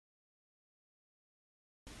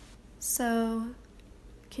So,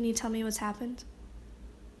 can you tell me what's happened?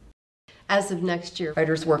 As of next year,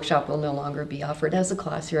 Writers Workshop will no longer be offered as a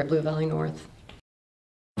class here at Blue Valley North.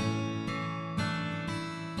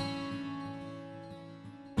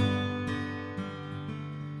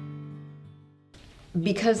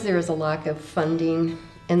 Because there is a lack of funding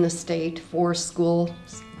in the state for schools,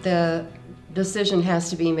 the decision has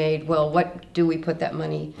to be made, well, what do we put that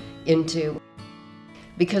money into?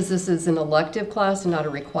 Because this is an elective class and not a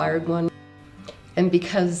required one, and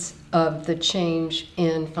because of the change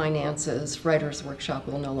in finances, Writers Workshop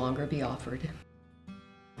will no longer be offered.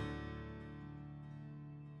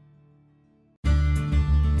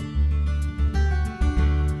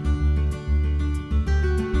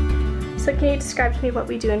 So can you describe to me what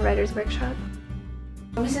we do in Writers Workshop?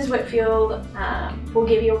 Mrs. Whitfield will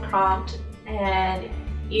give you a prompt, and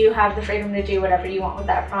you have the freedom to do whatever you want with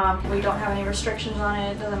that prompt. We don't have any restrictions on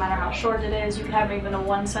it. It doesn't matter how short it is. You can have even a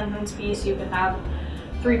one-sentence piece. You can have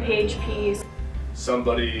a 3-page piece.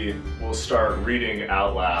 Somebody will start reading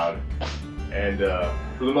out loud, and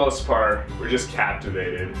for the most part, we're just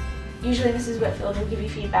captivated. Usually Mrs. Whitfield will give you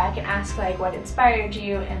feedback and ask like what inspired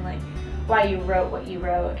you and like why you wrote what you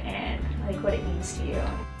wrote and like what it means to you.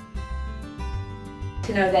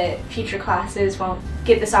 To know that future classes won't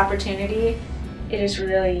get this opportunity, it just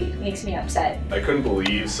really makes me upset. I couldn't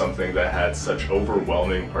believe something that had such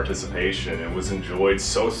overwhelming participation and was enjoyed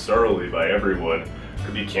so thoroughly by everyone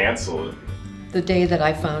could be canceled. The day that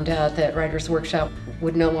I found out that Writers Workshop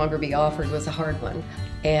would no longer be offered was a hard one.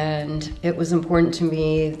 And it was important to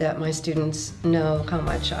me that my students know how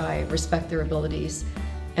much I respect their abilities,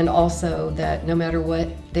 and also that no matter what,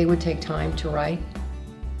 they would take time to write.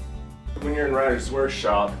 When you're in Writers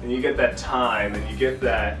Workshop and you get that time and you get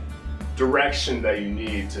that direction that you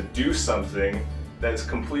need to do something that's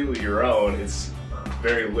completely your own, it's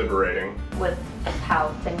very liberating. With how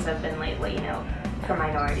things have been lately, you know, for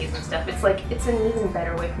minorities and stuff, it's like, it's an even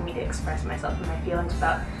better way for me to express myself and my feelings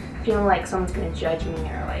without feeling like someone's gonna judge me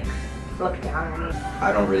or like look down on me.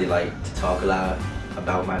 I don't really like to talk a lot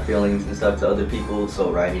about my feelings and stuff to other people,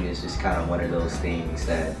 so writing is just kind of one of those things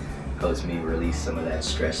that helps me release some of that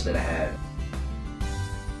stress that I have.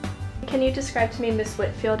 Can you describe to me Miss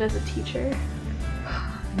Whitfield as a teacher?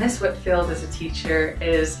 Miss Whitfield as a teacher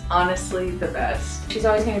is honestly the best. She's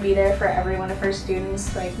always going to be there for every one of her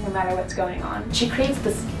students, like no matter what's going on. She creates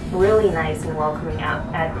this really nice and welcoming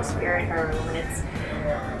atmosphere in her room,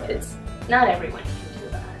 and it's not everyone can do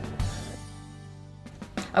that.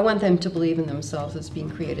 I want them to believe in themselves as being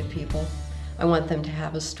creative people. I want them to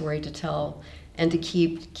have a story to tell and to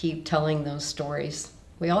keep telling those stories.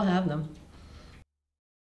 We all have them.